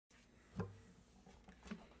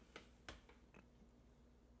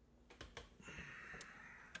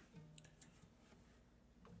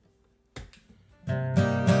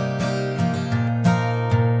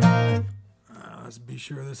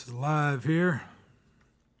sure this is live here.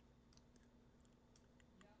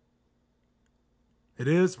 It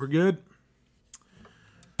is. We're good.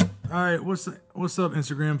 All right. What's up,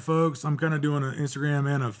 Instagram folks? I'm kind of doing an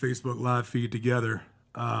Instagram and a Facebook live feed together.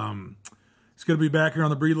 It's going to be back here on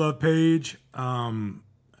the Breedlove page.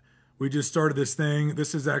 We just started this thing.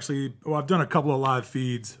 This is actually, well, I've done a couple of live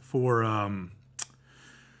feeds for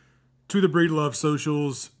to the Breedlove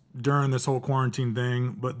socials during this whole quarantine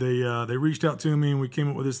thing, but they reached out to me and we came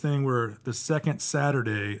up with this thing where the second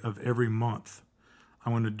Saturday of every month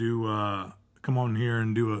I'm going to do come on here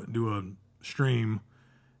and do a stream,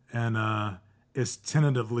 and it's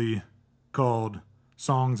tentatively called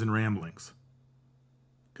Songs and Ramblings,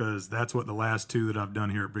 because that's what the last two that I've done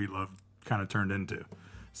here at Breedlove kind of turned into.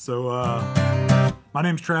 So my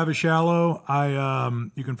name's Travis Shallow.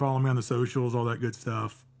 You can follow me on the socials, all that good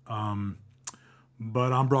stuff.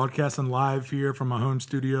 But I'm broadcasting live here from my home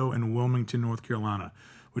studio in Wilmington, North Carolina.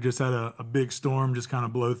 We just had a big storm just kind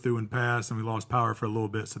of blow through and pass, and we lost power for a little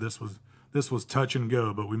bit. So this was touch and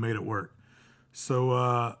go, but we made it work.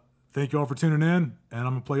 So thank you all for tuning in, and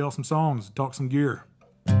I'm gonna play y'all some songs, talk some gear.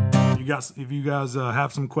 If you guys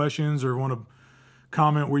have some questions or want to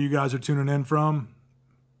comment where you guys are tuning in from,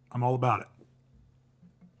 I'm all about it.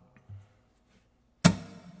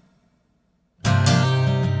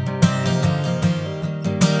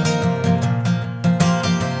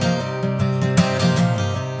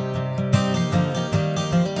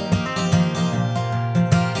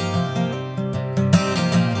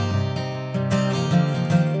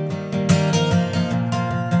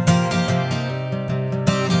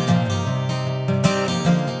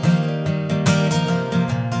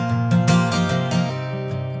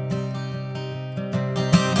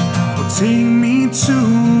 Take me to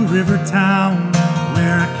a river town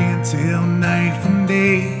where I can't tell night from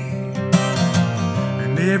day,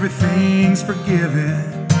 and everything's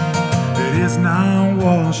forgiven that is now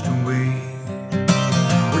washed away,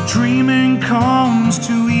 where dreaming comes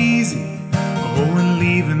too easy, oh, and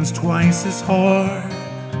leaving's twice as hard,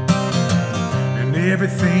 and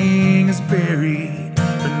everything is buried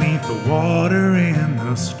beneath the water and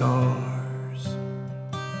the stars.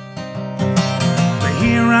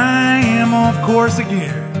 Here I am off course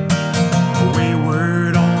again,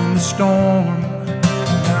 wayward on the storm.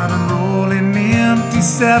 I've been rolling empty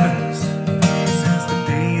sevens since the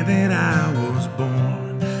day that I was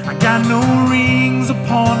born. I got no rings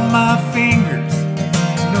upon my fingers,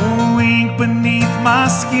 no ink beneath my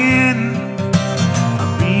skin.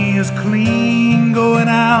 I'll be as clean going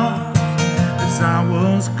out as I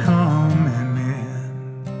was coming in.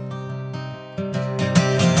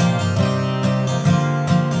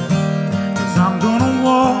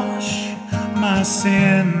 Wash my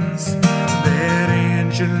sins, that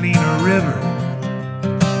Angelina River,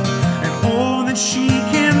 and all that she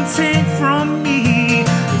can take from me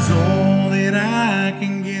is all that I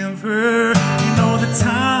can give her. You know that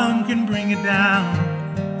time can bring it down,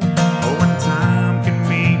 oh, and time can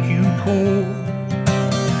make you cold.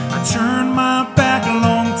 I turned my back a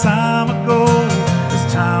long time ago.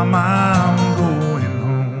 This time I'm going home.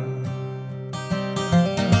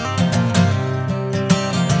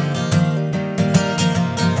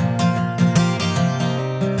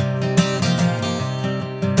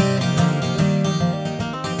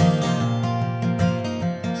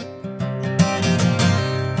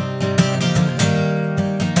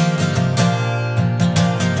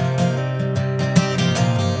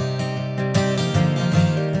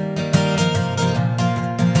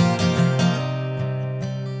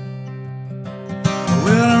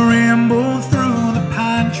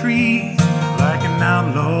 Like an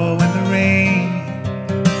outlaw in the rain,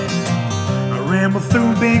 I ramble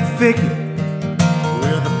through big thicket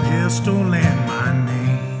with a pistol and my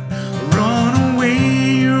name. Run away,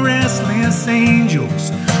 you restless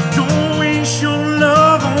angels, don't waste your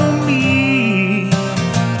love on me.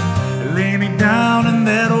 Lay me down in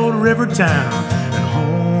that old river town, and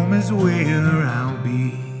home is where I'll be.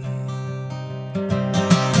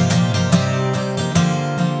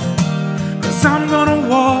 I'm gonna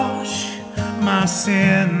wash my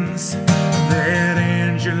sins, that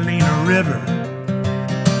Angelina River,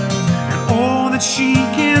 and all that she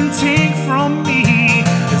can take from me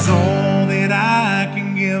is all that I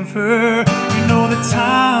can give her. You know that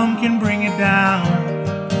time can bring it down,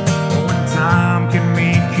 when time can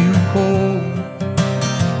make you cold.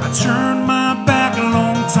 I turned my back a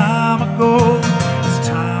long time ago. This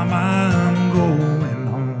time I'm going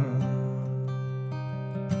home.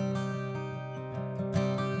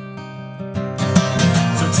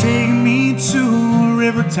 Take me to a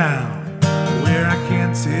river town where I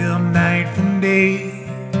can't tell night from day,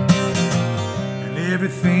 and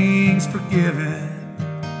everything's forgiven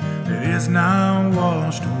that is now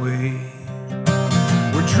washed away.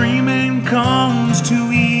 Where dreaming comes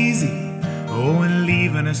too easy, oh, and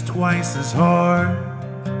leaving is twice as hard.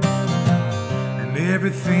 And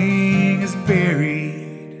everything is buried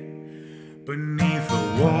beneath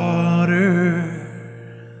the water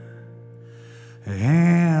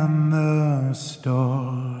and the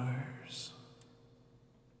stars.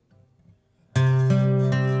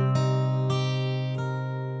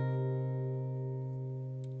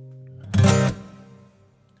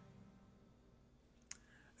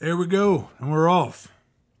 There we go, and we're off.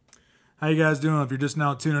 How you guys doing? If you're just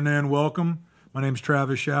now tuning in, welcome. My name's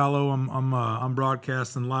Travis Shallow. I'm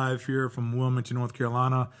broadcasting live here from Wilmington, North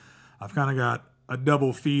Carolina. I've kind of got a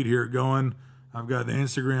double feed here going. I've got the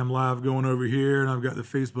Instagram live going over here, and I've got the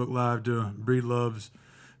Facebook live to Breedlove's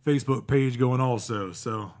Facebook page going also.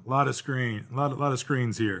 So a lot of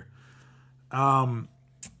screens here.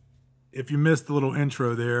 If you missed the little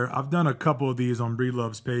intro there, I've done a couple of these on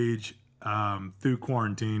Breedlove's page through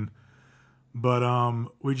quarantine, but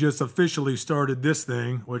we just officially started this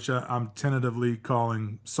thing, which I'm tentatively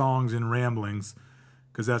calling Songs and Ramblings,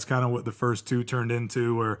 because that's kind of what the first two turned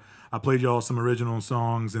into, where I played y'all some original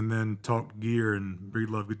songs and then talked gear and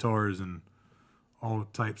Breedlove Guitars and all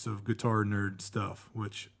types of guitar nerd stuff,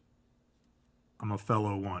 which I'm a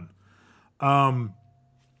fellow one.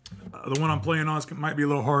 The one I'm playing on might be a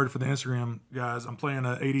little hard for the Instagram guys. I'm playing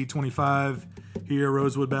a 8025 here,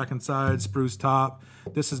 rosewood back and side, spruce top.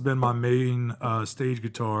 This has been my main stage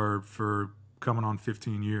guitar for coming on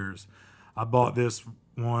 15 years. I bought this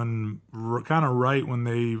one kind of right when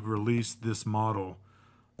they released this model.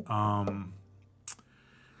 I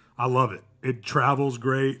love it. It travels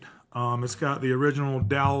great. It's got the original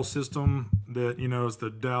dowel system that, you know, is the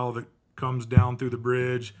dowel that comes down through the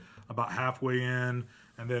bridge about halfway in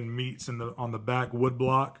and then meets on the back wood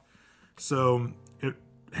block. So it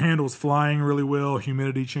handles flying really well,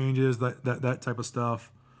 humidity changes, that type of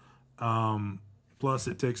stuff. Plus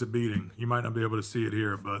it takes a beating. You might not be able to see it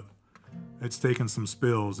here, but it's taken some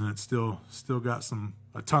spills and it's still got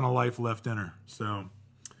a ton of life left in her. So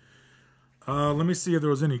let me see if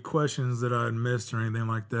there was any questions that I had missed or anything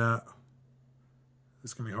like that.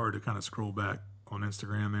 It's gonna be hard to kind of scroll back on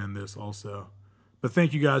Instagram and this also. But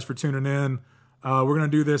thank you guys for tuning in. We're gonna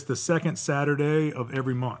do this the second Saturday of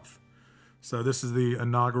every month. So this is the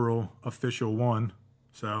inaugural official one.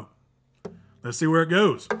 So let's see where it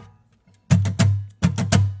goes.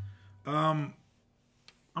 I'm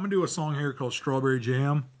gonna do a song here called Strawberry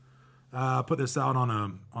Jam. I put this out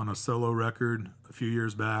on a solo record a few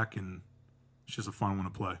years back, and it's just a fun one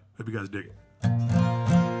to play. Hope you guys dig it.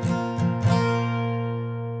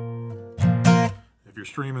 If you're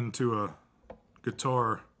streaming to a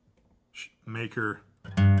guitar maker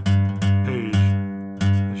page,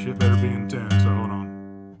 the shit better be in tune, so hold on.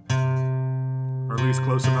 Or at least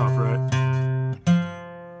close enough, right?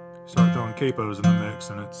 Start throwing capos in the mix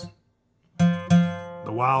and it's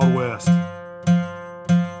the Wild West.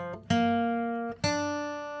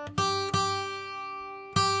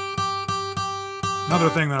 Another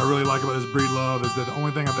thing that I really like about this Breedlove is that the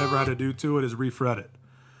only thing I've ever had to do to it is refret it.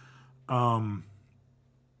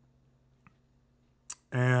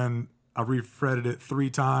 And I refretted it 3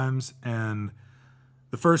 times, and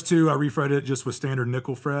the first 2 I refretted it just with standard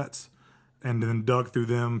nickel frets and then dug through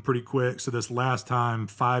them pretty quick. So this last time,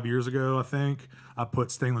 5 years ago, I think, I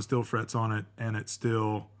put stainless steel frets on it, and it's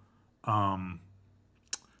still,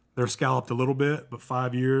 they're scalloped a little bit, but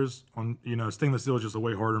 5 years on, you know, stainless steel is just a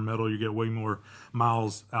way harder metal. You get way more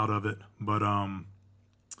miles out of it. But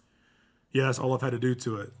yeah, that's all I've had to do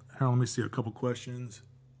to it. Here, let me see a couple questions.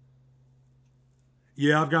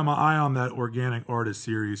 Yeah, I've got my eye on that Organic Artist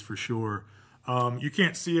series for sure. You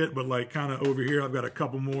can't see it, but like kind of over here, I've got a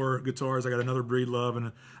couple more guitars. I got another Breedlove,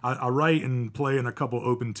 and I write and play in a couple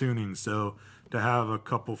open tunings. So to have a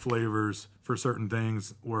couple flavors for certain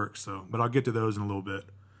things works. So, but I'll get to those in a little bit.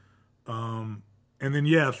 And then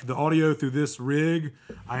yeah, the audio through this rig,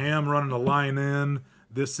 I am running a line in.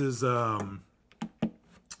 This is the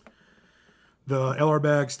LR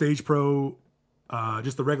Bag Stage Pro.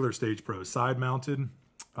 Just the regular Stage Pro, side mounted.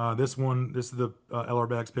 This is the LR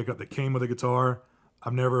Bags pickup that came with the guitar.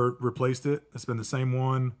 I've never replaced it. It's been the same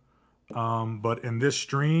one. But in this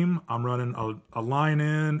stream, I'm running a line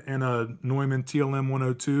in and a Neumann TLM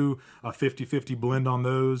 102, a 50-50 blend on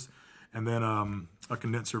those, and then a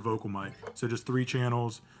condenser vocal mic. So just 3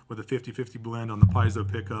 channels with a 50-50 blend on the piezo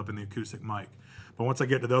pickup and the acoustic mic. But once I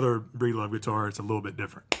get to the other Breedlove guitar, it's a little bit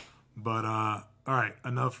different. But all right,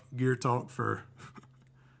 enough gear talk for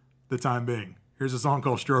the time being. Here's a song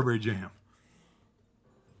called Strawberry Jam.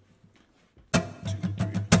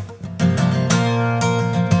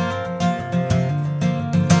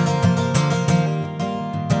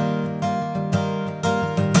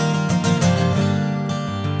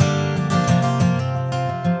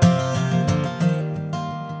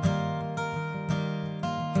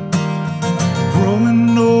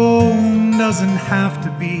 growing old doesn't have to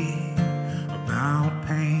be about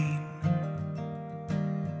pain.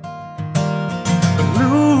 But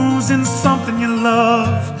losing something you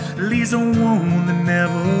love leaves a wound that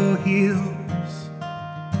never heals.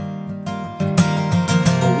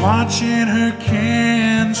 Or watching her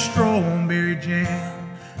can strawberry jam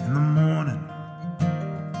in the morning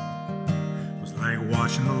was like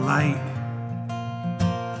watching the light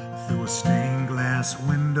through a stained glass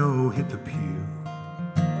window hit the pew.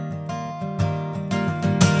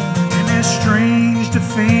 And it's strange to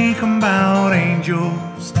think about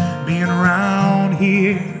angels being around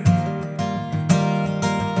here.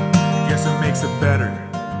 Guess it makes it better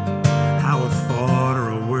how a thought or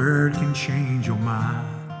a word can change your mind.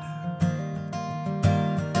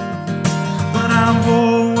 But I've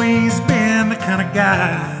always been the kind of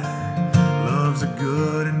guy loves a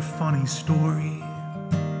good and funny story.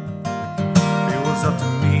 If it was up to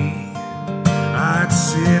me, I'd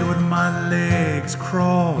sit with my legs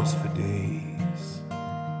crossed for days.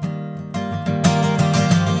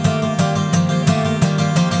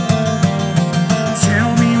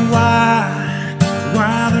 Tell me why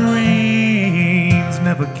the rains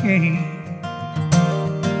never came.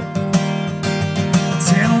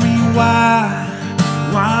 Tell me why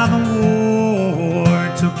the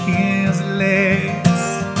war took his legs.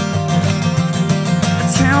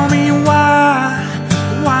 Tell me why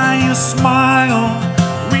you smile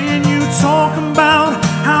when you talk about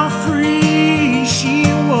how free she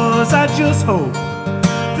was. I just hope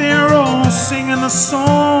they're all singing the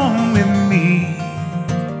song with me.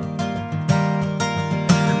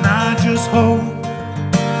 And I just hope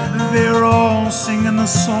they're all singing the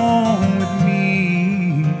song with me.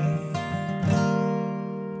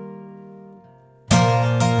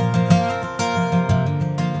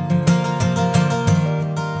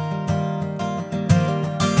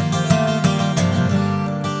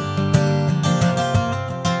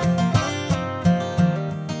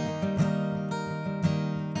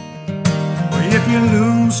 If you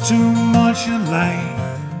lose too much in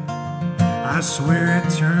life, I swear it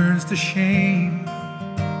turns to shame.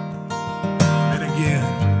 And again,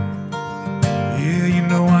 yeah, you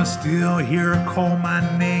know I still hear her call my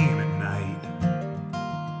name at night.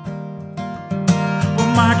 But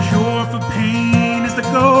my cure for pain is to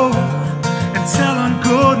go and tell a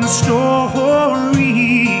good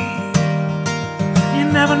story. You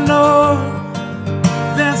never know,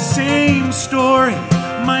 that same story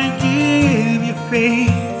might give you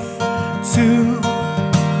faith too.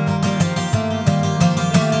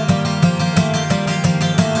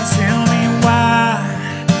 Tell me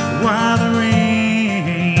why the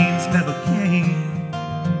rains never came.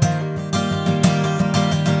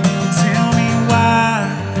 Tell me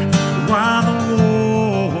why the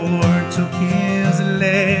war took his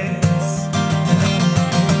legs.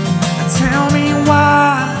 Tell me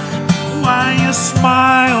why you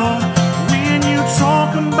smile when you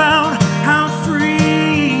talk about how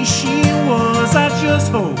free she was. I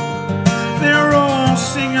just hope they're all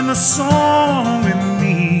singing the song with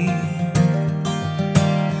me.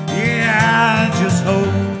 Yeah, I just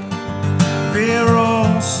hope they're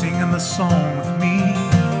all singing the song with me.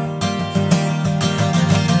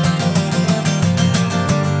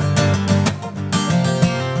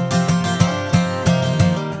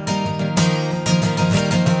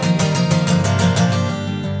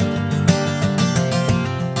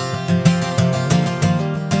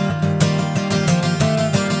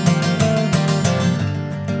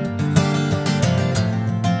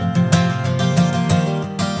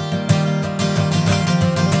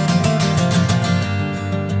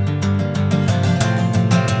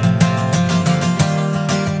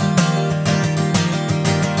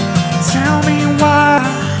 Tell me why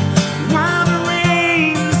the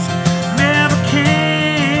rains never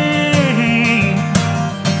came.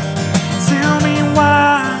 Tell me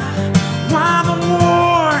why the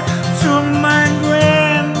war took my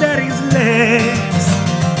granddaddy's legs.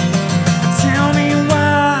 Tell me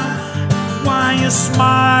why you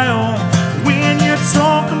smile when you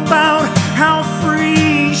talk about how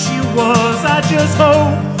free she was. I just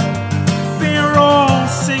hope they're all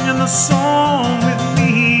singing the song with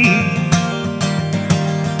me.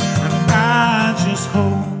 I just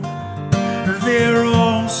hope they're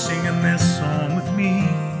all singing this song with me.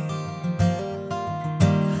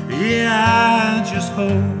 Yeah, I just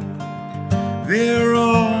hope they're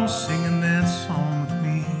all singing that song with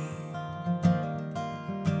me.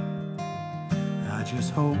 I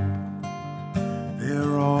just hope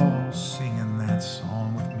they're all singing that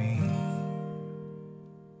song with me.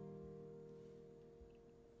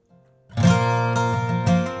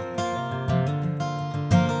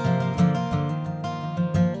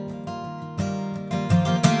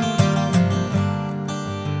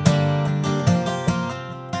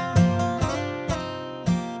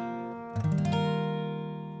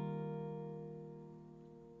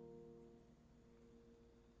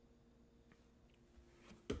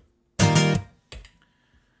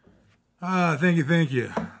 Thank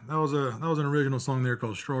you. That was an original song there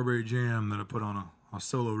called Strawberry Jam that I put on a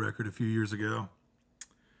solo record a few years ago.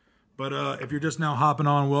 But if you're just now hopping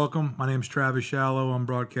on, welcome. My name's Travis Shallow. I'm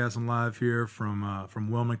broadcasting live here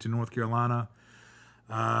from Wilmington, North Carolina.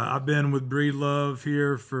 I've been with Breedlove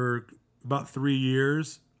here for about 3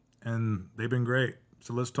 years, and they've been great.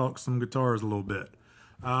 So let's talk some guitars a little bit.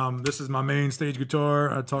 This is my main stage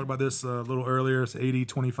guitar. I talked about this a little earlier. It's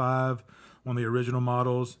 8025, one of the original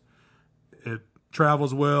models. It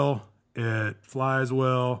travels well. It flies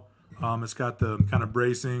well. It's got the kind of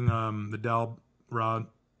bracing, the dowel rod.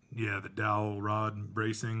 Yeah, the dowel rod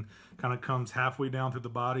bracing kind of comes halfway down through the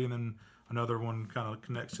body, and then another one kind of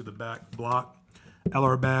connects to the back block.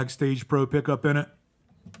 LR Bag Stage Pro pickup in it.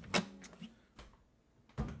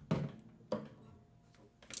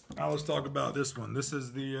 Now let's talk about this one. This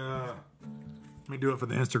is the, let me do it for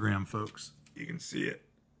the Instagram folks. You can see it.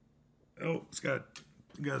 Oh, it's got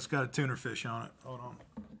a tuner fish on it. Hold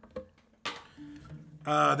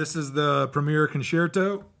on. This is the Premier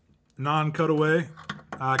Concerto, non-cutaway.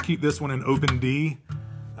 I keep this one in open D.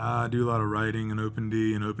 I do a lot of writing in open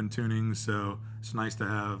D and open tuning, so it's nice to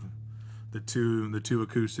have the two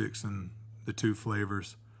acoustics and the two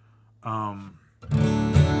flavors.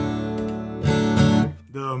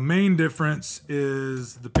 The main difference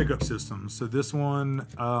is the pickup system. So this one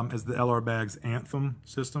is the LR Bag's Anthem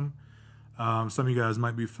system. Some of you guys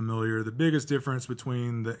might be familiar. The biggest difference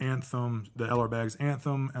between the LR Bag's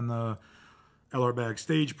Anthem and the LR Bag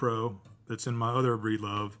Stage Pro that's in my other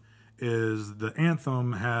Breedlove is the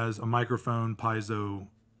Anthem has a microphone piezo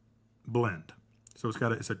blend. So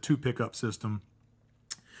it's a 2 pickup system.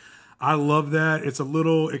 I love that. It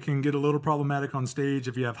can get a little problematic on stage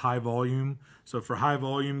if you have high volume. So for high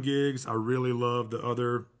volume gigs, I really love the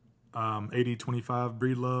other 8025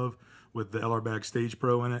 Breedlove with the LR Bag Stage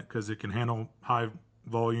Pro in it, because it can handle high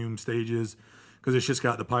volume stages, because it's just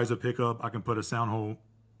got the piezo pickup. I can put a sound hole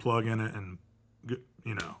plug in it and,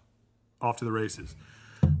 you know, off to the races.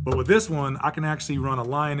 But with this one, I can actually run a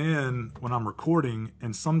line in when I'm recording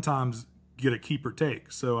and sometimes get a keeper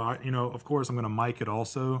take. So of course I'm going to mic it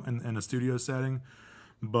also in a studio setting,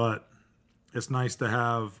 but it's nice to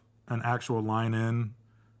have an actual line in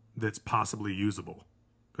that's possibly usable,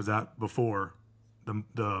 because that before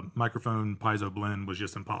the microphone piezo blend was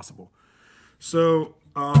just impossible. So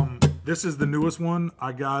this is the newest one.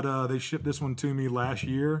 I got they shipped this one to me last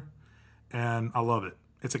year, and I love it.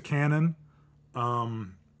 It's a Canon,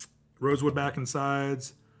 rosewood back and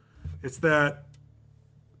sides. It's that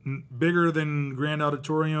bigger than Grand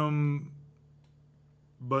Auditorium,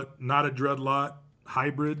 but not a dreadlot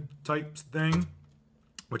hybrid type thing,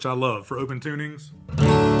 which I love for open tunings.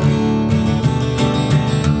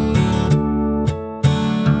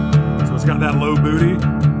 So it's got that low booty.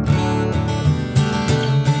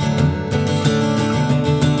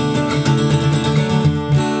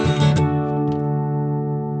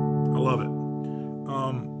 I love it.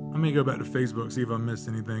 Let me go back to Facebook, see if I missed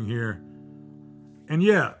anything here. And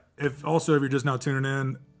yeah, if you're just now tuning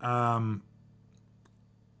in, I'm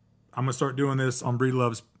gonna start doing this on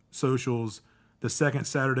Breedlove's socials the second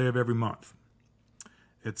Saturday of every month.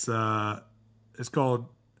 It's called,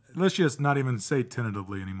 let's just not even say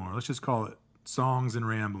tentatively anymore. Let's just call it Songs and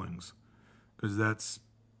Ramblings, because that's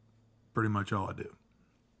pretty much all I do.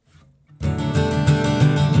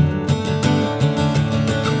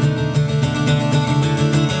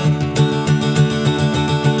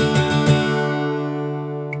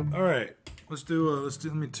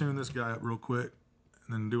 Let me tune this guy up real quick,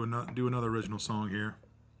 and then do another original song here.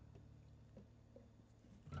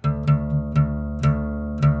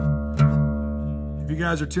 If you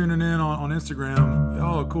guys are tuning in on Instagram,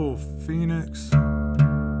 oh cool, Phoenix.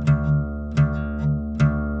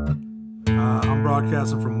 I'm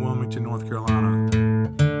broadcasting from Wilmington, North Carolina.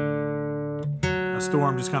 A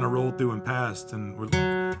storm just kind of rolled through and passed, and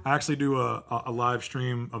I actually do a live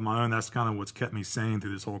stream of my own. That's kind of what's kept me sane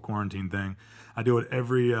through this whole quarantine thing. I do it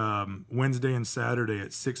every Wednesday and Saturday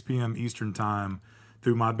at 6 p.m. Eastern time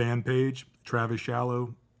through my band page, Travis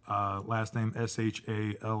Shallow, last name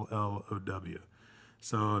SHALLOW.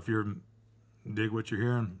 So if you dig what you're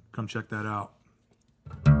hearing, come check that out.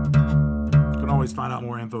 You can always find out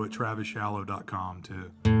more info at TravisShallow.com too.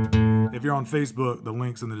 If you're on Facebook, the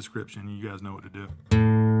link's in the description. You guys know what to do.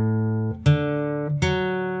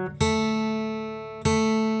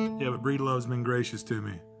 Yeah, but Breedlove's been gracious to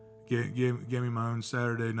me. Give me my own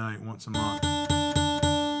Saturday night once a month.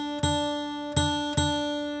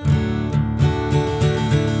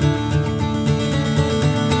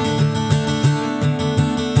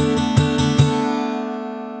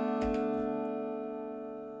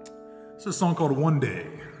 It's a song called One Day.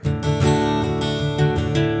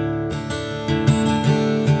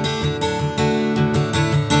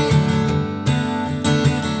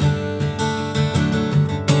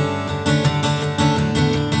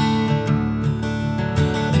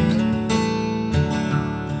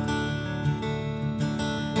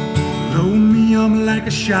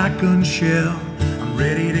 a shotgun shell. I'm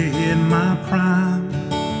ready to hit my prime.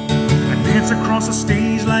 I dance across the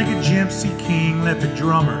stage like a gypsy king. Let the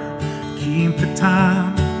drummer keep the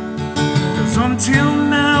time. 'Cause until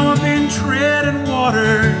now I've been treading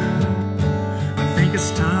water. I think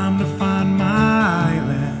it's time to find my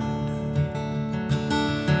land.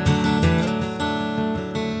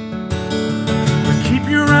 But keep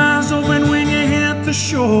your eyes open when you hit the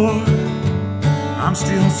shore. I'm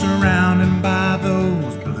still surrounded by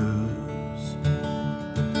those blues.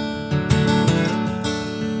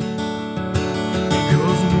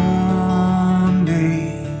 Because one day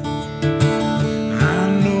I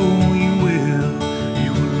know you will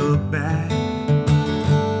look back.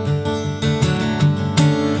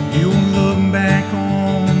 You'll look back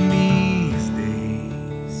on these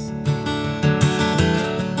days.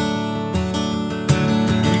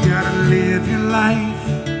 You gotta live your life.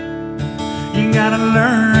 You gotta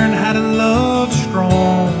learn how to love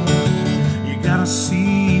strong. You gotta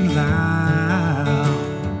sing loud,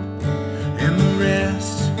 and the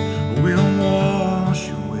rest will wash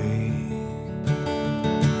away.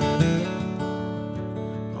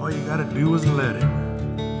 All you gotta do is let it.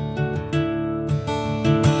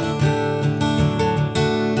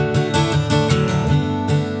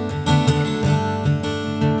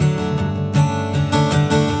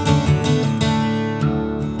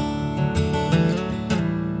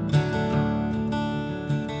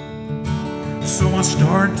 So I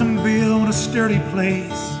start to build a sturdy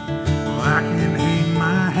place where I can hang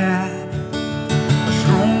my hat. A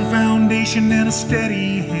strong foundation and a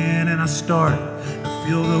steady hand, and I start to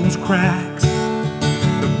feel those cracks.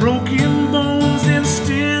 The broken bones and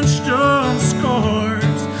stitched up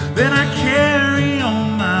scars that I carry on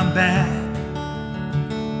my back.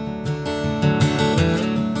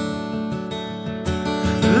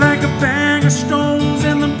 Like a bag of stones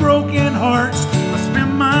and the broken hearts, I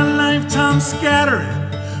spend my lifetime scattering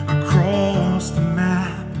across the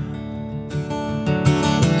map.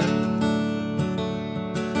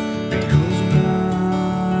 Because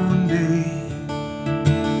one day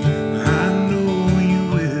I know you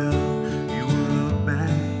will look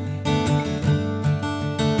back.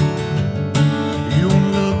 You'll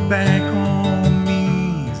look back on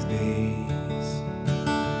these days.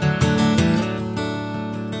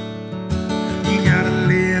 You gotta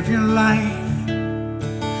live your life.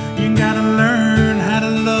 You gotta learn how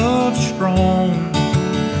to love strong.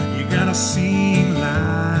 You gotta sing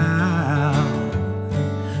loud,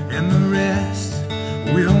 and the rest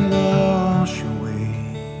will wash away.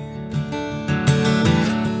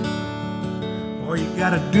 All you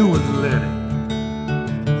gotta do is let it.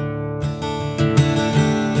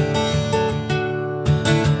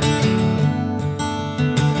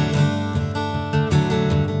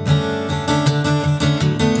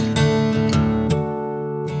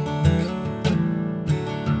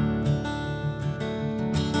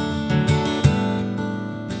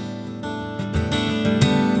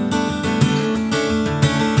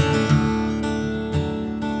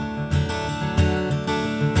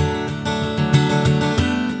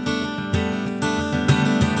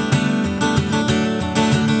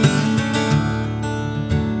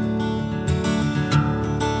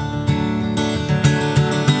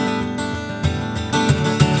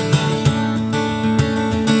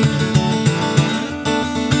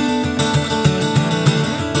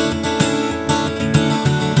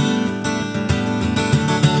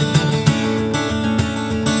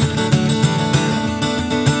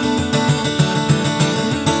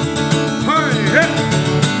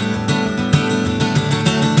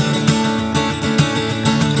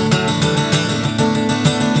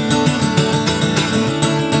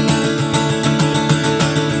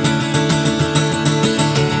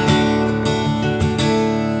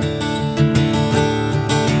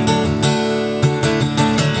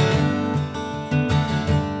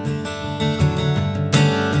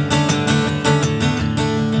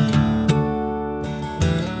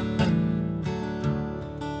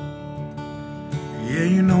 Yeah,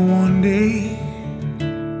 you know one day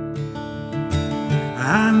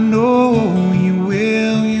I know you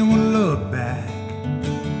will look back.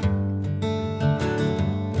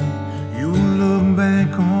 You will look back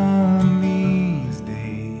on these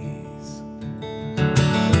days.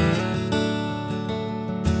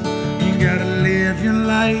 You gotta live your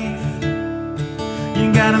life. You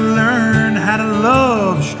gotta learn how to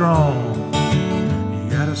love strong. You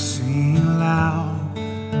gotta sing loud,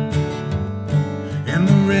 and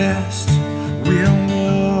the rest will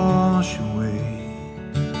wash away.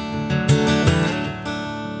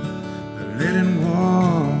 Let it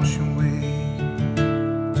wash away.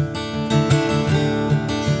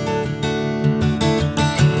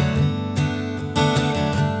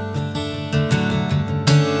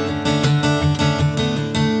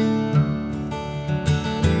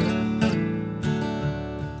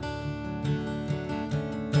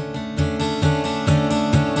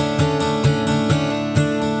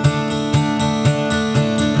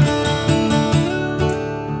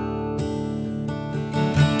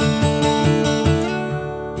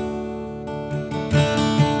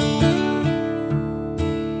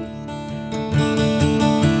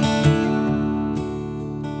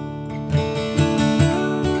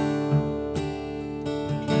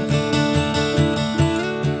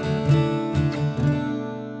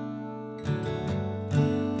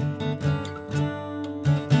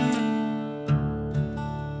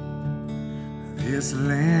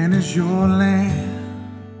 is your land.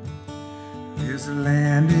 This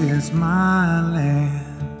land is my land.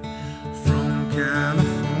 From California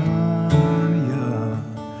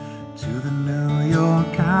to the New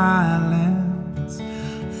York Islands,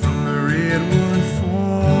 from the redwood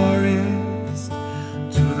forest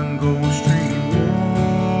to the Gulf Stream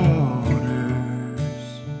waters.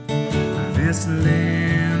 This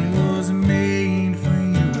land was made for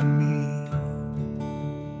you and me.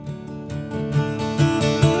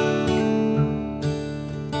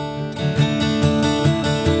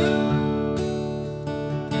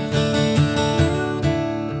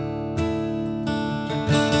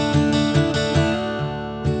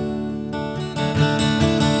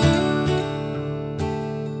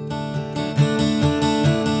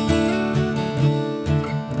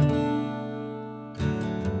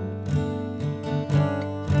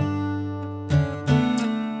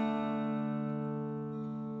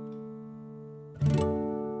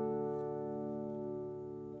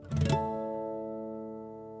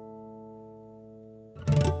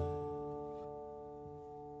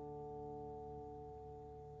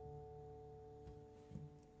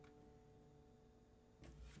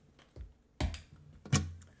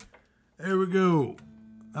 There we go.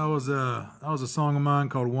 That was a song of mine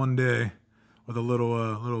called "One Day," with a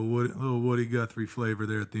little Woody Guthrie flavor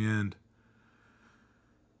there at the end.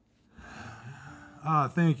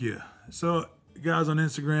 Thank you. So, guys on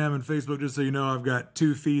Instagram and Facebook, just so you know, I've got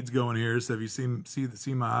 2 feeds going here. So if you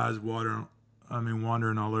see my eyes wandering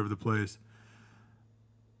all over the place,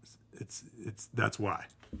 that's why.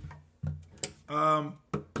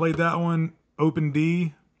 Played that one open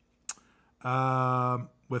D.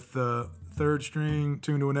 With the 3rd string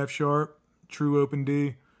tuned to an F sharp, true open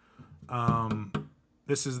D.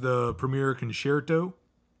 This is the Premier Concerto.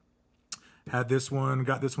 Got this one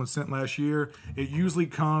sent last year. It usually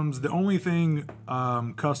comes, the only thing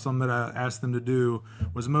custom that I asked them to do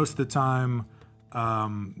was most of the time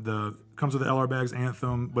comes with the LR Baggs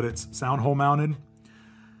Anthem, but it's sound hole mounted.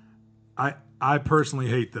 I personally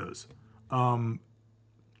hate those.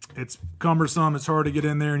 It's cumbersome, it's hard to get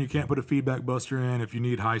in there, and you can't put a feedback buster in if you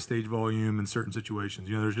need high stage volume in certain situations.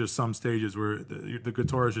 You know, there's just some stages where the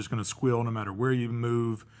guitar is just going to squeal no matter where you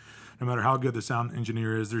move, no matter how good the sound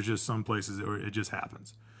engineer is. There's just some places where it just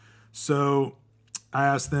happens. So I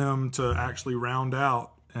asked them to actually round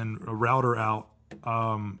out and router out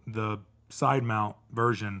the side mount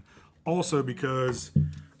version, also because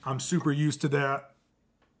I'm super used to that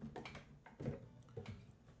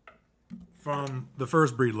from the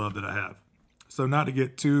first Breedlove that I have. So not to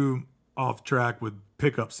get too off track with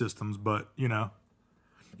pickup systems, but, you know,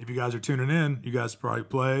 if you guys are tuning in, you guys probably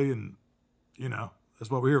play, and, you know, that's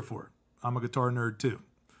what we're here for. I'm a guitar nerd too.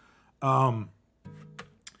 I'm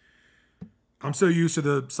so used to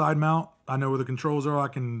the side mount. I know where the controls are. I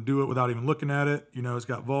can do it without even looking at it. You know, it's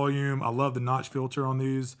got volume. I love the notch filter on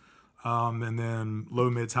these. And then low,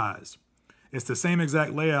 mids, highs. It's the same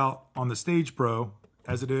exact layout on the Stage Pro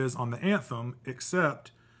as it is on the Anthem,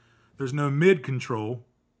 except there's no mid control.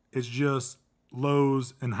 It's just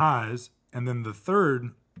lows and highs. And then the third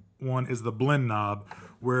one is the blend knob,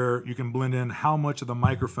 where you can blend in how much of the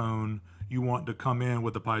microphone you want to come in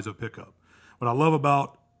with the piezo pickup. What I love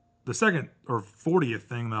about the second or 40th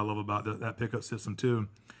thing that I love about that pickup system too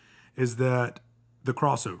is that the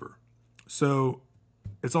crossover. So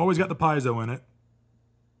it's always got the piezo in it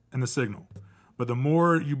and the signal. But the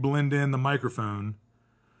more you blend in the microphone,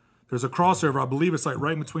 there's a crossover. I believe it's like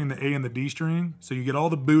right between the A and the D string. So you get all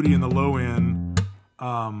the booty in the low end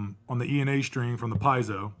on the E and A string from the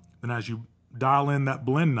piezo. Then as you dial in that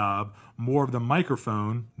blend knob, more of the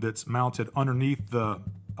microphone that's mounted underneath the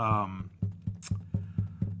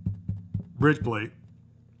bridge plate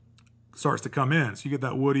starts to come in. So you get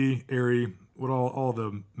that woody, airy, what all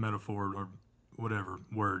the metaphor or whatever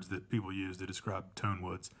words that people use to describe tone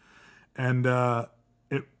woods. And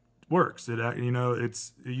it works. It, you know,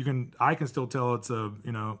 I can still tell it's a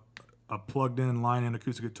plugged in line in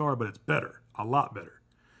acoustic guitar, but it's better, a lot better.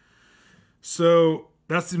 So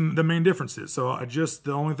that's the main differences. So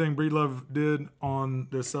the only thing Breedlove did on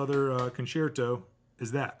this other concerto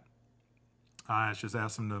is that. I just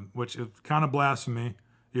asked them to, which is kind of blasphemy,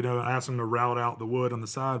 you know, I asked them to route out the wood on the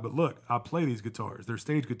side, but look, I play these guitars. They're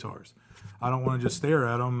stage guitars. I don't want to just stare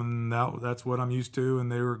at them, and that's what I'm used to, and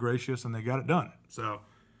they were gracious, and they got it done. So,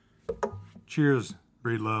 cheers,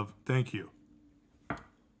 Breedlove. Thank you.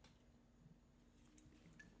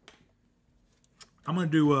 I'm going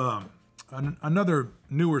to do another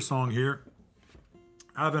newer song here.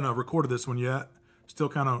 I haven't recorded this one yet. Still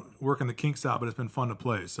kind of working the kinks out, but it's been fun to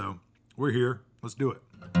play, so we're here. Let's do it.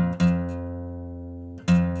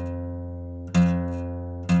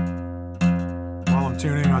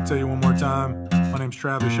 tuning. I'll tell you one more time. My name's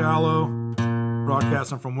Travis Shallow,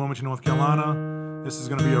 broadcasting from Wilmington, North Carolina. This is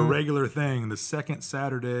going to be a regular thing, the second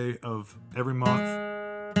Saturday of every month.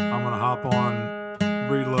 I'm going to hop on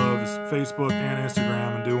Breedlove's Facebook and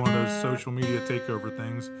Instagram and do one of those social media takeover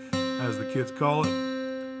things, as the kids call it.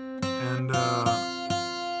 And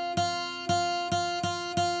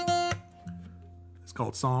it's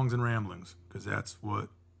called Songs and Ramblings, because that's what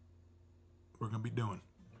we're going to be doing.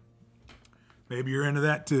 Maybe you're into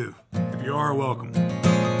that too. If you are, welcome.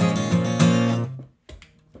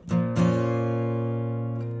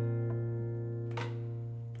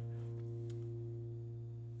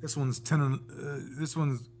 This one's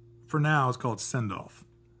for now is called Send Off.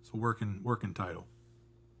 It's a working title.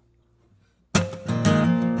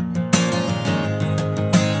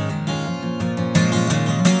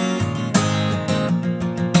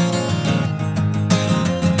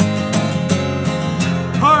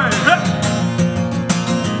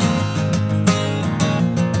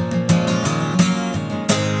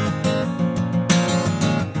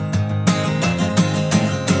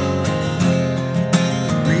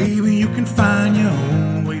 Find your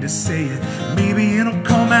own way to say it. Maybe it'll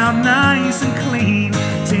come out nice and clean.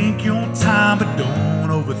 Take your time, but don't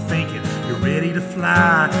overthink it. You're ready to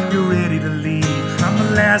fly, you're ready to leave. I'm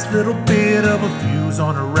the last little bit of a fuse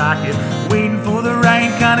on a rocket, waiting for the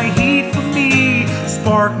right kind of heat for me.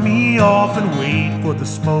 Spark me off and wait for the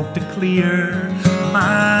smoke to clear.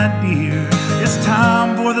 My dear, it's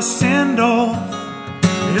time for the send-off.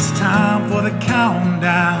 It's time for the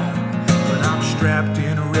countdown. But I'm strapped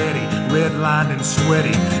in ready, redlined and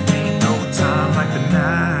sweaty. Ain't no time like the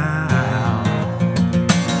now.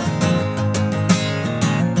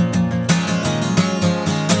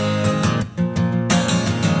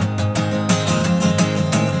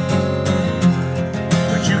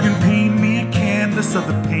 But you can paint me a canvas of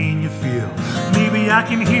the pain you feel. Maybe I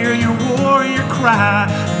can hear your warrior cry.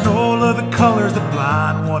 And all of the colors that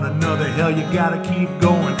blind one another. Hell, you gotta keep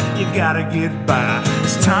going, you gotta get by.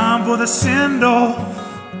 It's time for the send-off.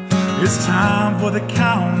 It's time for the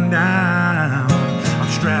countdown. I'm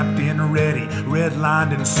strapped in ready,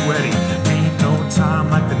 redlined and sweaty. Ain't no time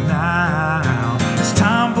like the now. It's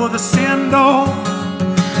time for the send-off.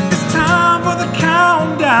 It's time for the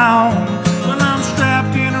countdown. When I'm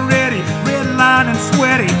strapped in ready, redlined and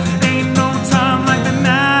sweaty. Ain't no time like the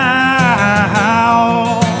now.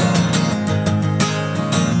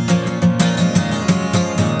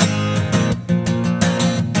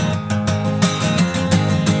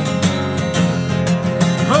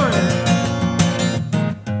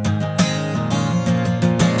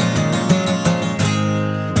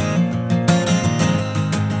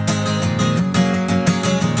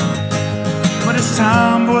 It's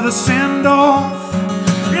time for the send-off.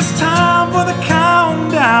 It's time for the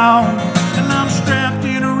countdown. And I'm strapped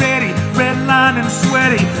in ready, redlined and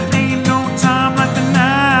sweaty. Ain't no time like the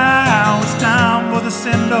now. It's time for the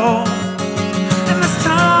send-off. And it's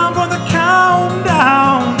time for the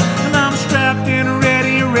countdown. And I'm strapped in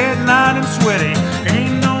ready, redlined and sweaty.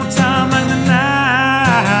 Ain't no time like the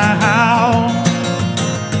now.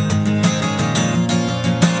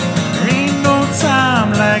 Ain't no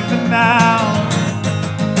time like the now.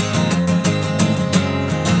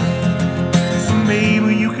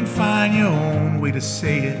 Maybe you can find your own way to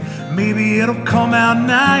say it. Maybe it'll come out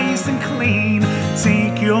nice and clean.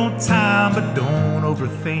 Take your time, but don't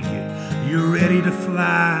overthink it. You're ready to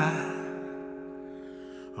fly.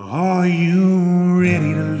 Are you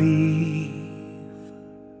ready to leave?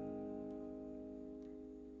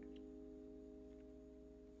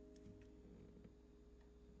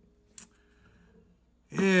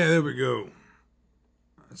 Yeah, there we go.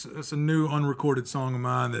 That's a new unrecorded song of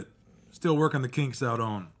mine that still working the kinks out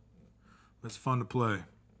on. That's fun to play.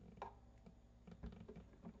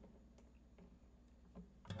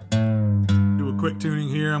 Do a quick tuning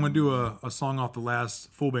here. I'm going to do a song off the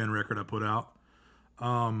last full band record I put out.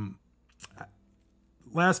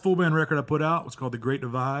 Last full band record I put out was called The Great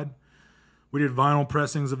Divide. We did vinyl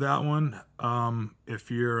pressings of that one.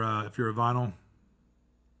 If you're a vinyl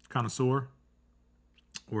connoisseur,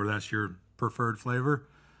 or that's your preferred flavor.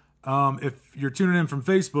 If you're tuning in from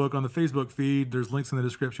Facebook, on the Facebook feed, there's links in the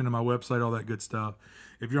description of my website, all that good stuff.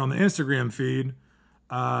 If you're on the Instagram feed,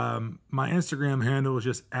 my Instagram handle is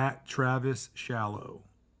just @TravisShallow,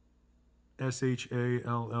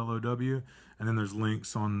 SHALLOW, and then there's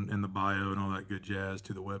links in the bio and all that good jazz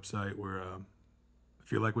to the website where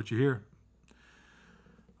if you like what you hear.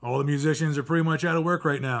 All the musicians are pretty much out of work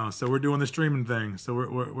right now, so we're doing the streaming thing. So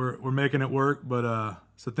we're making it work. But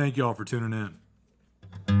so thank you all for tuning in.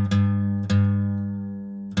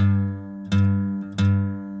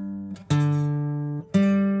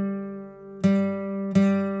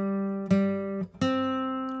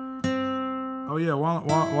 yeah,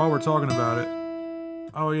 while we're talking about it,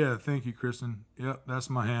 oh yeah, thank you, Kristen. Yep, that's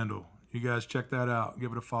my handle. You guys check that out.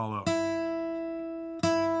 Give it a follow.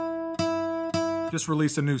 Just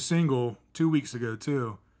released a new single 2 weeks ago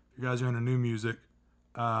too. If you guys are into new music,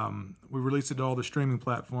 we released it to all the streaming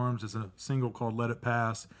platforms. It's a single called "Let It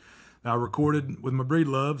Pass" that I recorded with my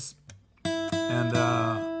Breedloves, and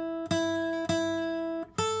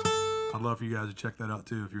I'd love for you guys to check that out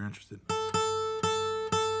too if you're interested.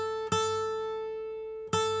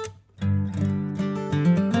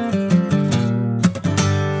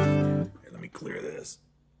 Here, let me clear this.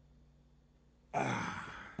 So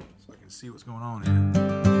I can see what's going on here.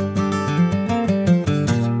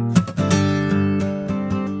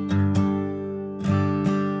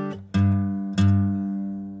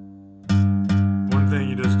 One thing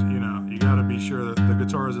you gotta be sure that the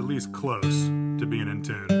guitar is at least close to being in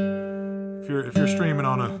tune. If you're streaming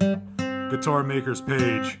on a guitar maker's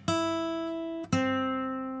page,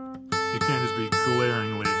 you can't just be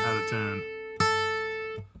glaringly out of tune.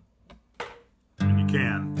 I mean, you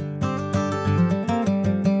can.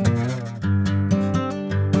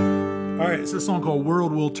 Alright, it's a song called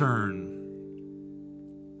 "World Will Turn."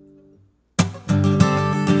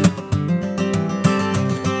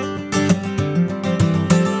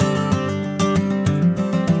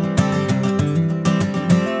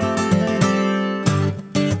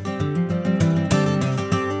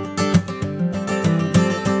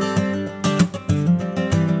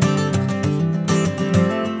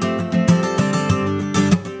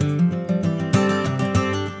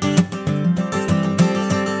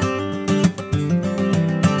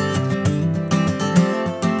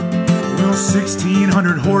 Well,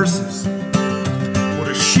 1,600 horses with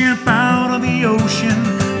a ship out of the ocean,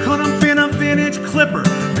 caught up in a vintage clipper,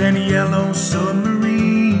 then a yellow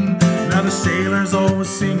submarine. Now the sailors always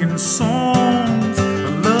singing songs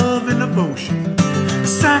of love and devotion.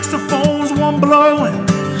 Saxophones, one blowing,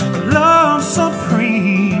 love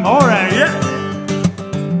supreme. All right, yeah.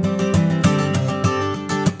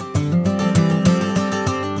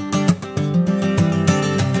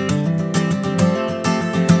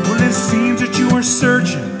 It seems that you are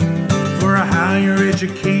searching for a higher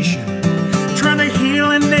education, trying to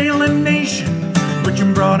heal and nail a nation, but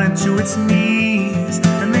you're brought into its knees,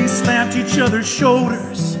 and they slapped each other's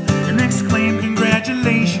shoulders and exclaimed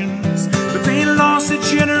congratulations, but they lost a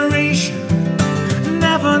generation,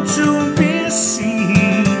 never to be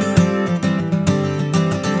seen.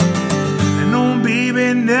 And oh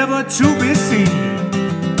baby, never to be seen.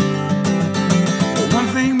 But one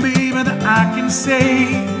thing baby that I can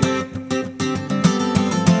say,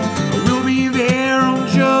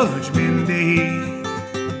 Judgment Day.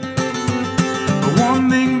 But one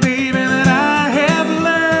thing, baby, that I have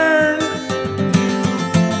learned,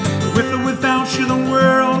 with or without you, the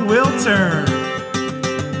world will turn.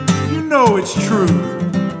 You know it's true.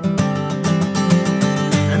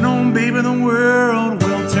 And oh, baby, the world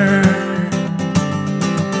will turn.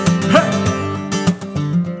 Hey!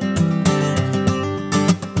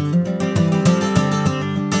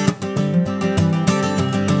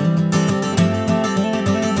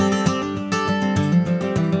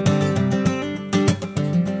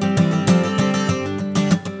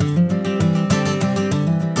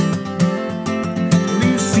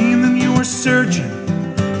 Searching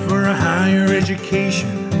for a higher education,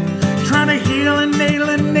 trying to heal and nail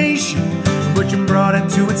a nation, but you brought it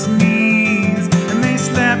to its knees, and they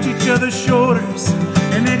slapped each other's shoulders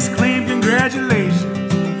and exclaimed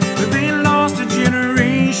congratulations, but they lost a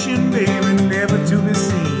generation, baby, never to be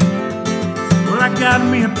seen. Well, I got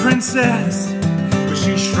me a princess, but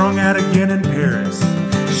she's strung out again in Paris.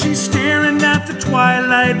 She's staring at the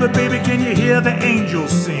twilight, but baby, can you hear the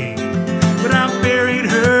angels sing? But I buried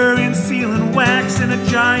her in sealing wax in a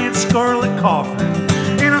giant scarlet coffin,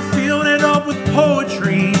 and I filled it up with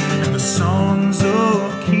poetry and the songs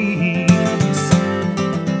of kings.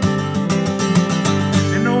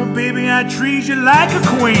 And oh baby, I treat you like a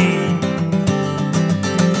queen.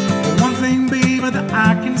 But one thing baby that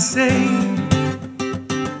I can say,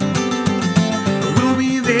 we'll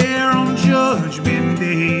be there on Judgment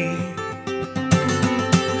Day.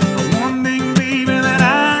 But one thing baby that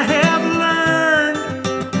I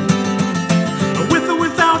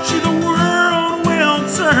the world will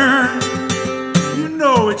turn. You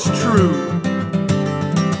know it's true.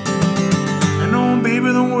 And oh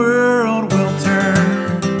baby, the world will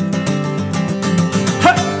turn.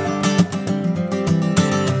 Hey!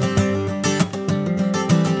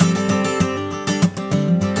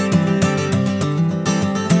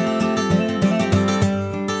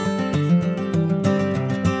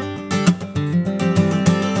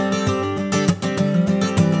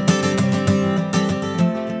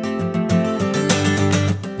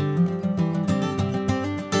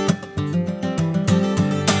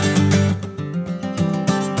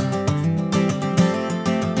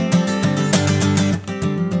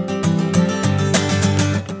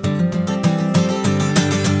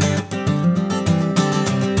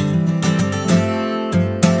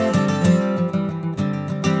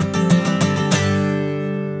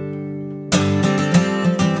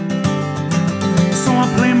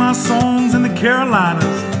 my songs in the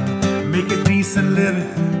Carolinas, make a decent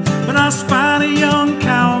living. But I spied a young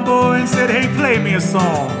cowboy and said, hey, play me a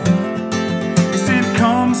song. He said,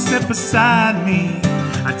 come sit beside me,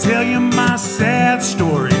 I tell you my sad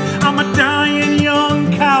story. I'm a dying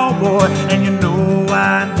young cowboy, and you know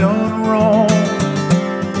I done wrong.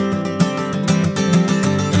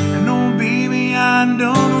 And oh baby, I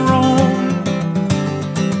done wrong.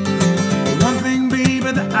 One thing,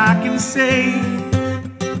 baby, that I can say,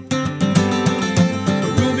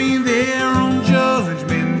 we'll be there on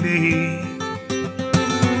Judgment Day.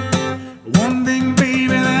 One thing, baby,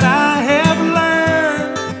 that I have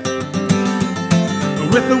learned,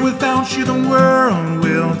 with or without you the world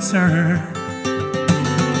will turn.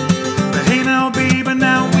 But hey now, baby,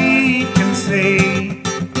 now we can say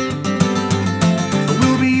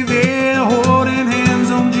we'll be there holding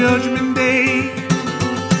hands on Judgment Day.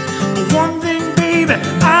 But one thing, baby,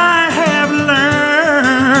 I have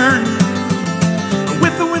learned,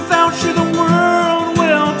 with or without you the world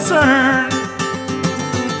will turn.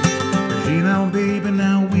 But hey now, baby,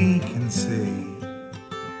 now we can say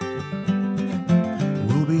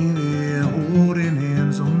we'll be there holding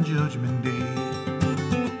hands on Judgment Day.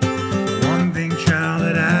 One thing, child,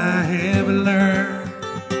 that I have learned,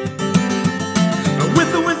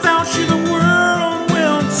 with or without you the world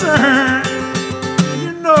will turn.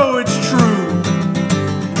 You know it's true.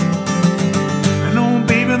 I know,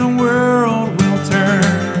 baby, the world will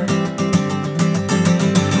turn.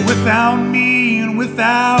 Without me and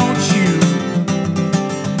without you,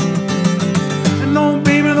 I know,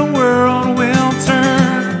 baby, the world will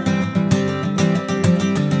turn.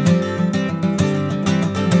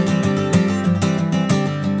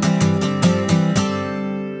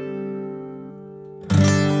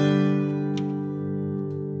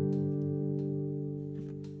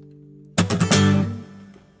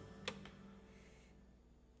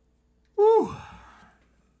 Woo.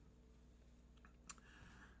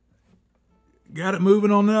 Got it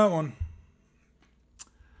moving on that one.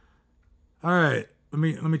 All right, let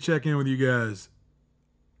me check in with you guys.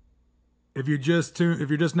 If you're just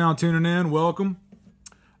now tuning in, welcome.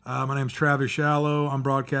 My name's Travis Shallow. I'm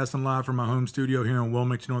broadcasting live from my home studio here in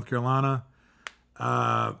Wilmington, North Carolina.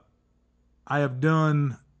 I have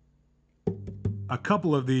done a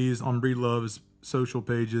couple of these on Breedlove's social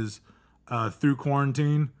pages through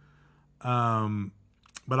quarantine,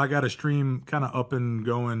 but I got a stream kind of up and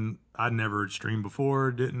going. I'd never streamed before.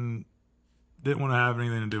 Didn't want to have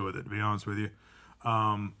anything to do with it, to be honest with you.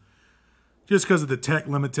 Just because of the tech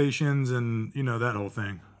limitations and, you know, that whole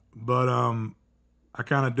thing. But I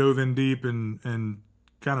kind of dove in deep and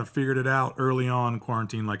kind of figured it out early on in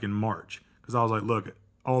quarantine, like in March. Because I was like, look,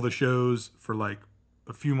 all the shows for like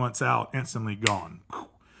a few months out, instantly gone. So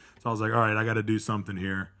I was like, all right, I got to do something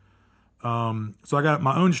here. So I got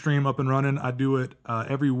my own stream up and running. I do it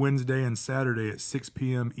every Wednesday and Saturday at 6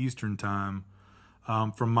 p.m. Eastern time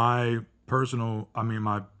from my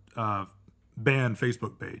my band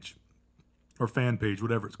Facebook page or fan page,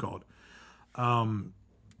 whatever it's called. And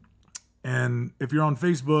if you're on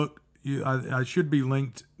Facebook, I should be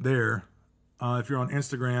linked there. If you're on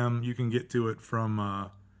Instagram, you can get to it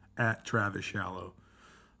from at Travis Shallow.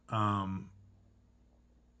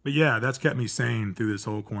 But yeah, that's kept me sane through this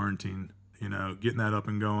whole quarantine, you know, getting that up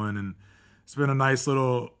and going. And it's been a nice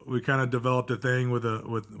little, we kind of developed a thing with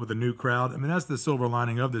a new crowd. I mean, that's the silver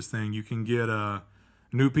lining of this thing. You can get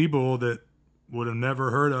new people that would have never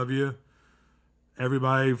heard of you.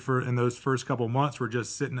 Everybody in those first couple months were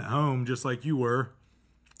just sitting at home just like you were.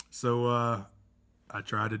 So I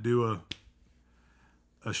tried to do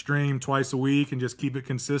a stream twice a week and just keep it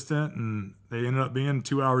consistent. And they ended up being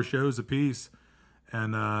 2-hour shows a piece.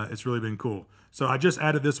 And it's really been cool. So I just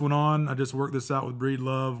added this one on. I just worked this out with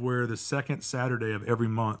Breedlove, where the second Saturday of every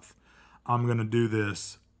month, I'm going to do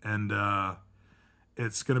this. And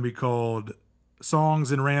it's going to be called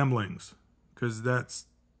Songs and Ramblings, because that's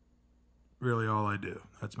really all I do.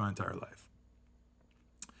 That's my entire life.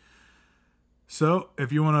 So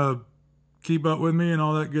if you want to keep up with me and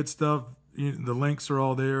all that good stuff, the links are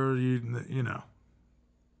all there. You know,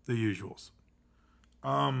 the usuals.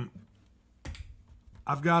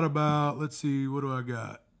 I've got about, let's see, what do I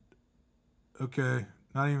got? Okay,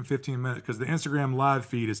 not even 15 minutes, because the Instagram live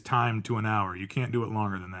feed is timed to an hour. You can't do it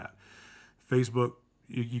longer than that. Facebook,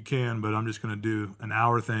 you can, but I'm just going to do an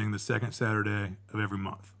hour thing the second Saturday of every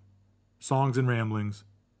month. Songs and Ramblings.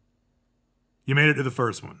 You made it to the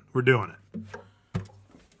first one. We're doing it.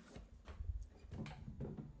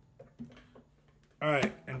 All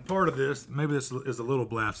right, and part of this, maybe this is a little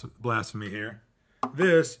blasphemy here.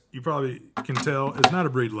 This, you probably can tell, is not a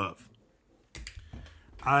Breedlove.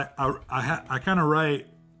 I kind of write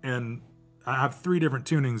and I have 3 different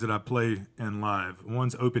tunings that I play in live.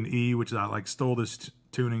 One's open E, which I like stole this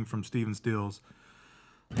tuning from Stephen Stills.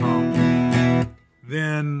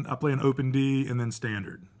 Then I play an open D and then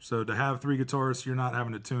standard. So to have 3 guitars, so you're not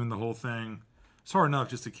having to tune the whole thing. It's hard enough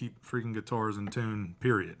just to keep freaking guitars in tune,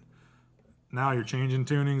 period. Now you're changing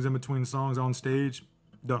tunings in between songs on stage,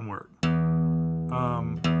 doesn't work.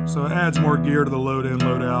 So it adds more gear to the load in,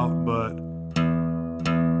 load out, but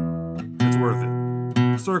it's worth it.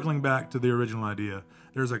 Circling back to the original idea,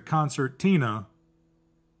 there's a concertina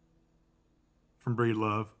from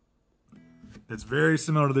Breedlove that's very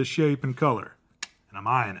similar to this shape and color, and I'm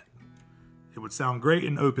eyeing it. It would sound great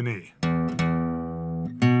in open E.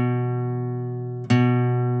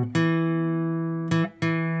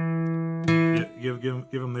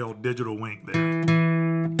 Give him the old digital wink there.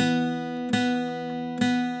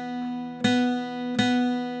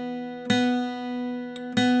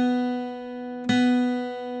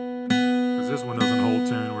 Because this one doesn't hold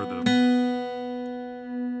tune where the...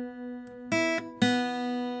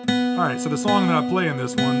 Alright, so the song that I play in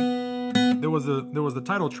this one, there was the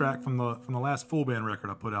title track from the last full band record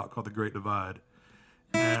I put out called The Great Divide.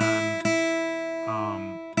 And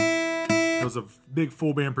there was a big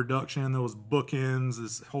full band production. There was bookends,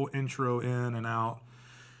 this whole intro in and out,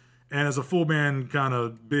 and as a full band kind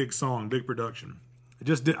of big song, big production. It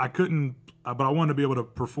just I couldn't, but I wanted to be able to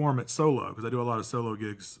perform it solo because I do a lot of solo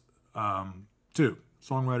gigs too,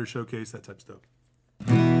 songwriter showcase, that type of stuff.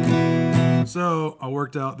 So I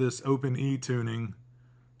worked out this open E tuning.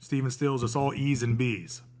 Stephen Stills, it's all E's and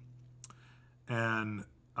B's, and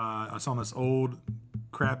I saw this old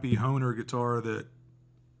crappy Honer guitar that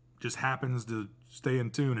just happens to stay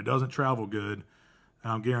in tune. It doesn't travel good,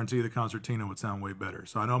 and I'll guarantee the concertina would sound way better.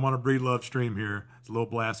 So I know I'm on a Breedlove stream here. It's a little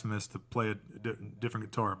blasphemous to play a different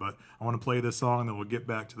guitar, but I want to play this song, and then we'll get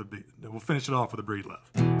back to we'll finish it off with the Breedlove.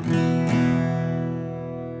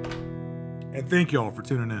 And thank y'all for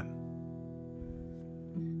tuning in.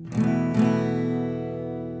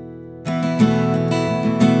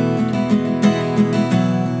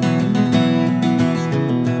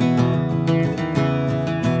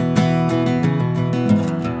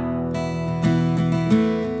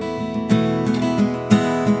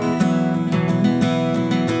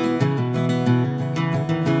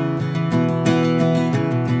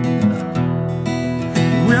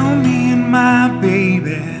 My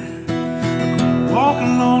baby, walk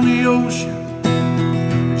along the ocean,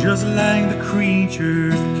 just like the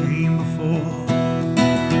creatures that came before.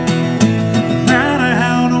 No matter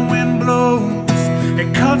how the wind blows,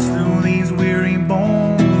 it cuts through these weary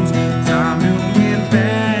bones. Time to get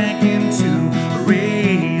back into a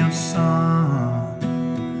ray of sun.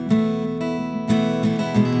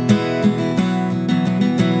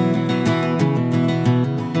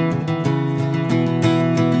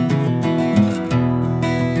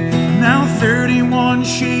 Now 31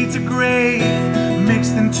 shades of gray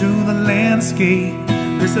mixed into the landscape.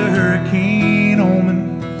 There's a hurricane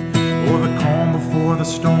omen, or the calm before the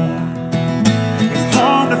storm. It's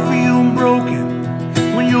hard to feel broken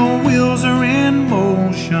when your wheels are in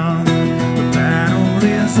motion. The battle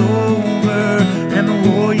is over and the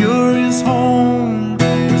warrior is home.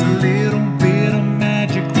 There's a little bit of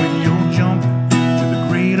magic when you're jumping to the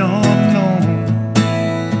great unknown.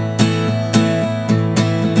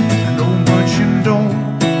 Don't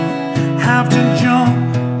have to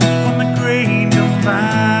jump on the great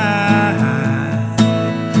divide,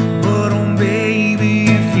 but oh baby,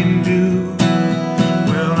 if you do,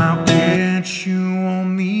 well, I'll catch you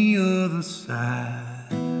on the other side.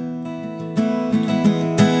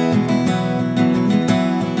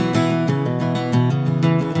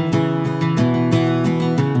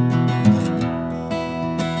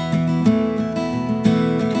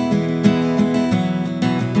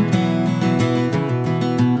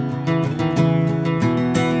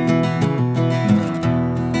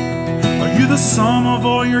 The sum of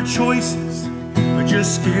all your choices, but you're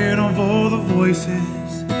scared of all the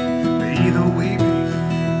voices. But either way, you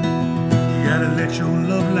gotta let your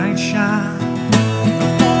love light shine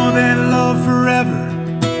for that love forever.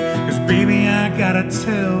 'Cause baby, I gotta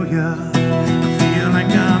tell ya, I feel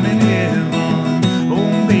like I'm in heaven.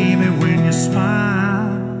 Oh baby, when you smile.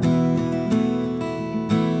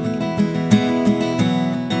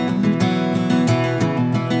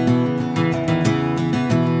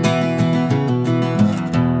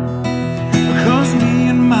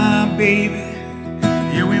 Baby,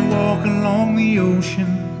 yeah, we walk along the ocean,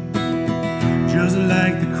 just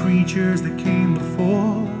like the creatures that came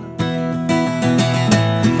before.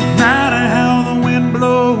 No matter how the wind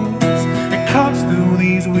blows, it cuts through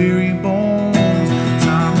these weary bones.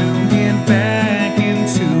 Time to get back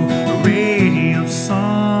into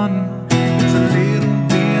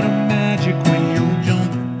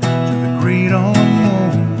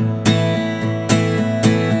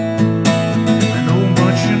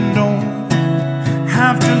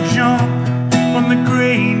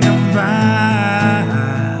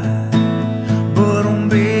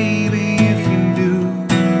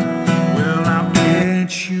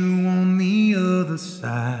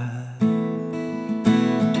side.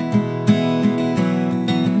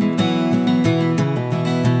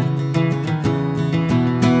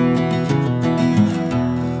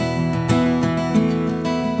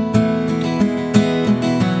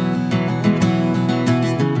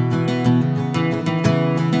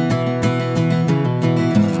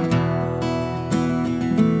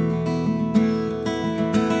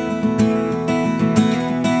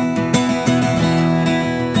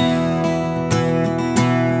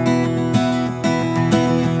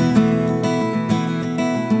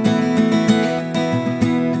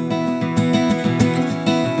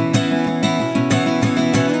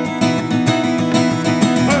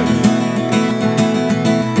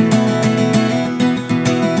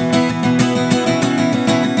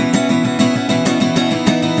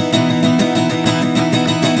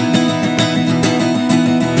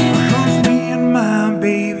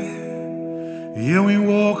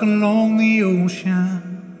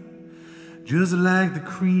 Just like the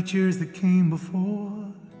creatures that came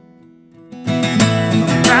before.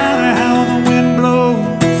 No matter how the wind blows,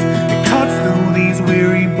 it cuts through these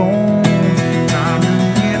weary bones. Time to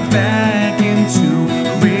get back into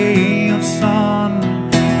a ray of sun.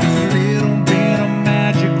 There's a little bit of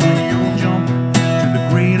magic when you jump to the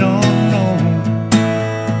great unknown.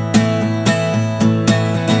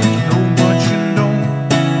 No, but you don't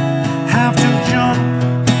have to jump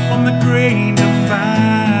on the great divide.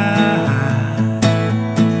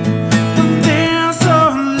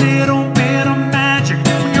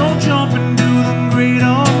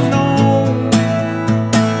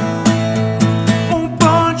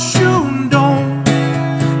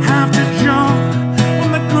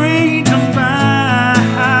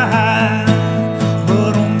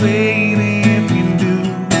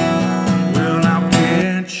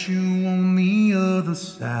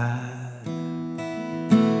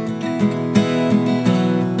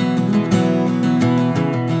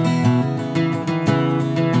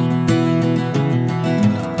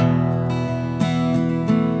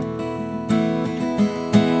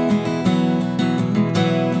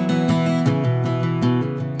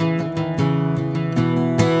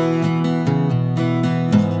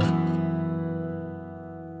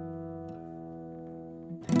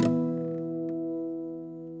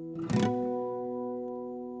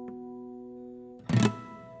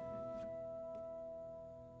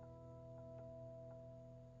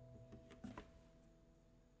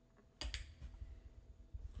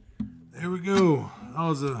 There we go.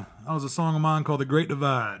 That was a song of mine called The Great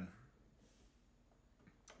Divide.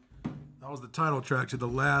 That was the title track to the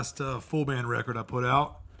last full band record I put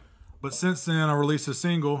out. But since then, I released a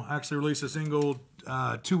single. I actually released a single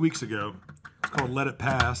 2 weeks ago. It's called Let It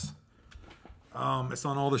Pass. It's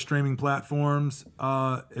on all the streaming platforms.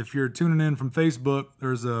 If you're tuning in from Facebook,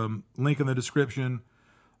 there's a link in the description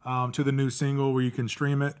to the new single where you can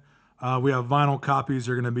stream it. We have vinyl copies.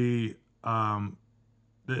 They're going to be...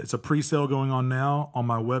 it's a pre-sale going on now on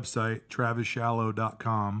my website,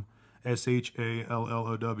 TravisShallow.com,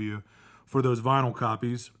 SHALLOW, for those vinyl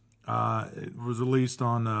copies. It was released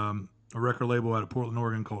on a record label out of Portland,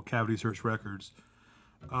 Oregon called Cavity Search Records.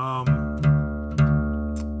 And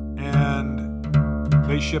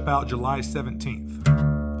they ship out July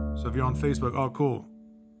 17th. So if you're on Facebook, oh, cool.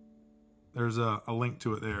 There's a link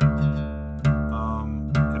to it there.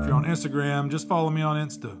 If you're on Instagram, just follow me on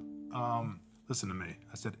Insta. Listen to me.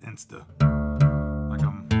 I said Insta. Like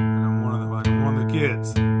I'm one of the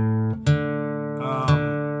kids.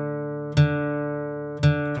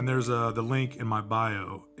 And there's the link in my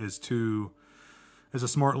bio is a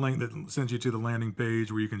smart link that sends you to the landing page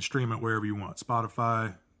where you can stream it wherever you want.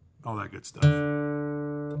 Spotify, all that good stuff. But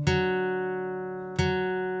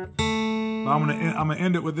I'm gonna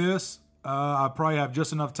end it with this. I probably have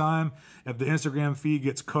just enough time. If the Instagram feed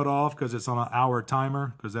gets cut off because it's on an hour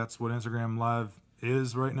timer, because that's what Instagram Live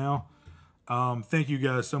is right now. Thank you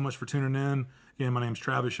guys so much for tuning in. Again, my name's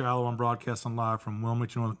Travis Shallow. I'm broadcasting live from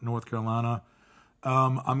Wilmington, North Carolina.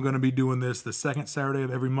 I'm going to be doing this the second Saturday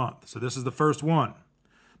of every month. So this is the first one.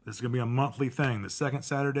 This is going to be a monthly thing. The second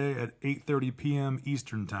Saturday at 8:30 p.m.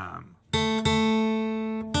 Eastern Time.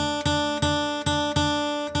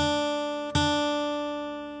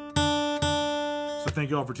 Thank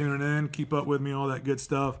you all for tuning in. Keep up with me, all that good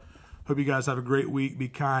stuff. Hope you guys have a great week. Be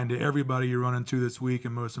kind to everybody you run into this week,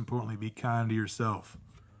 and most importantly, be kind to yourself.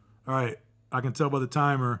 All right, I can tell by the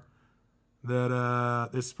timer that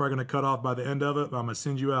this is probably going to cut off by the end of it, but I'm going to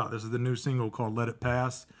send you out. This is the new single called Let It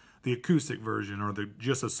Pass, the acoustic version, or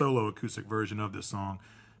just a solo acoustic version of this song.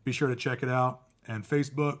 Be sure to check it out. And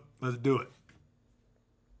Facebook, let's do it.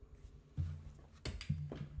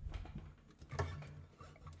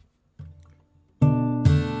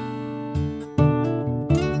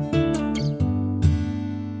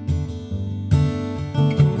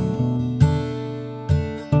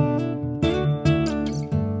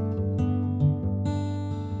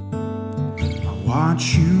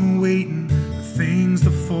 watch you waiting for things to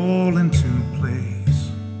fall into place.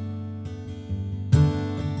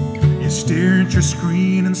 You stare at your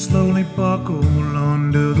screen and slowly buckle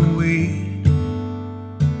under the weight.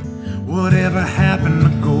 Whatever happened to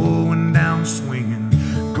going down swinging,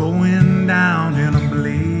 going down in a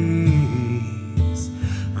blaze?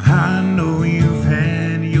 I know you've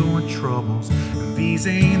had your troubles, and these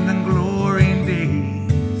ain't the glory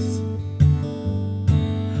days.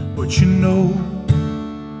 But you know,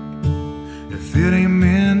 if it ain't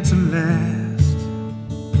meant to last,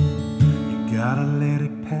 you gotta let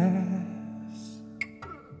it pass.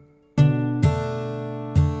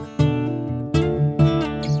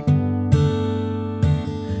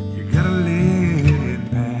 You gotta let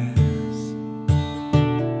it pass.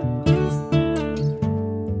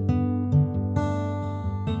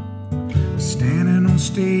 Standing on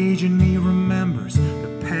stage and he remembers the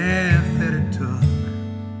path that it took.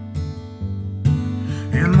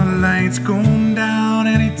 And the lights gone down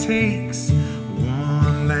and he takes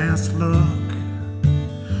one last look.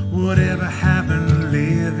 Whatever happened to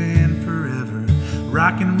living forever,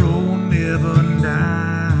 rock and roll never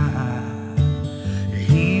die.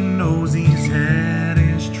 He knows he's had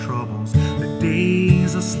his troubles, the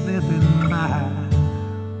days are slipping by.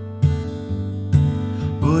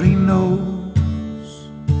 But he knows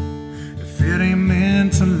if it ain't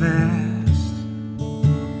meant to last,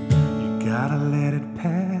 you gotta let it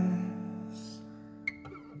pass.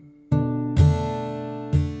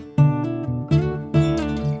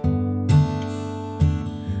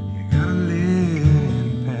 You gotta let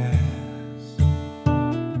it pass.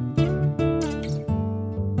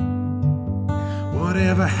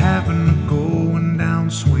 Whatever happened to going down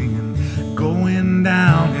swinging, going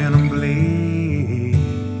down in a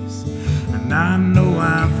blaze? And I know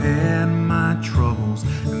I've had my troubles,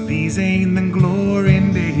 and these ain't the glory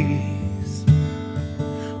days.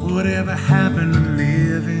 Whatever happened to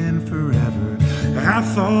living forever? I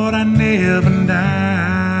thought I'd never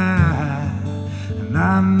die. And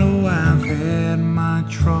I know I've had my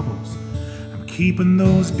troubles, I'm keeping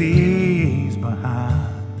those days behind.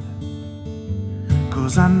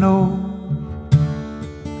 'Cause I know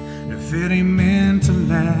if it ain't meant to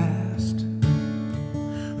last,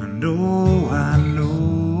 I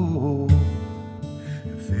know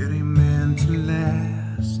if it ain't meant to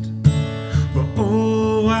last. But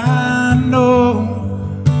oh, I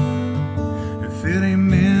know if it ain't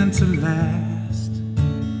meant to last,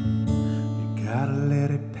 you gotta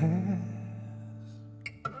let it pass.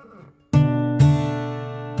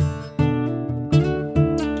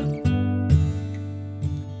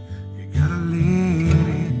 You gotta let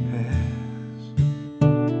it pass.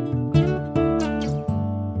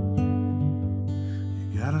 You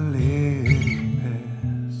gotta let it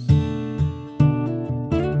pass.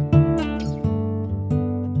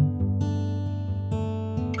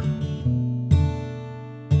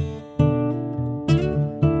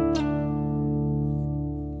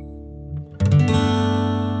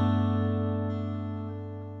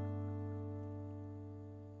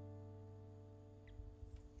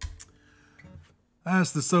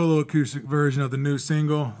 That's the solo acoustic version of the new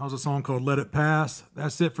single. That was a song called Let It Pass.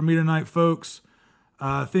 That's it for me tonight, folks.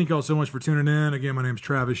 Thank y'all so much for tuning in. Again, my name's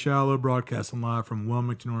Travis Shallow, broadcasting live from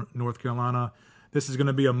Wilmington, North Carolina. This is going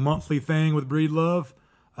to be a monthly thing with Breedlove,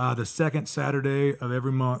 the second Saturday of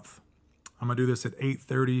every month. I'm going to do this at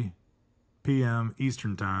 8:30 p.m.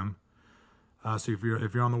 Eastern Time. So if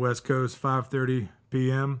you're on the West Coast, 5:30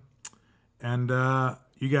 p.m. And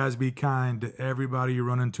you guys be kind to everybody you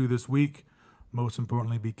run into this week. Most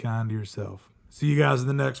importantly, be kind to yourself. See you guys in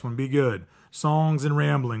the next one. Be good. Songs and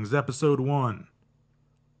Ramblings, episode 1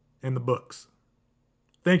 in the books.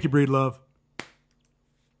 Thank you, Breedlove.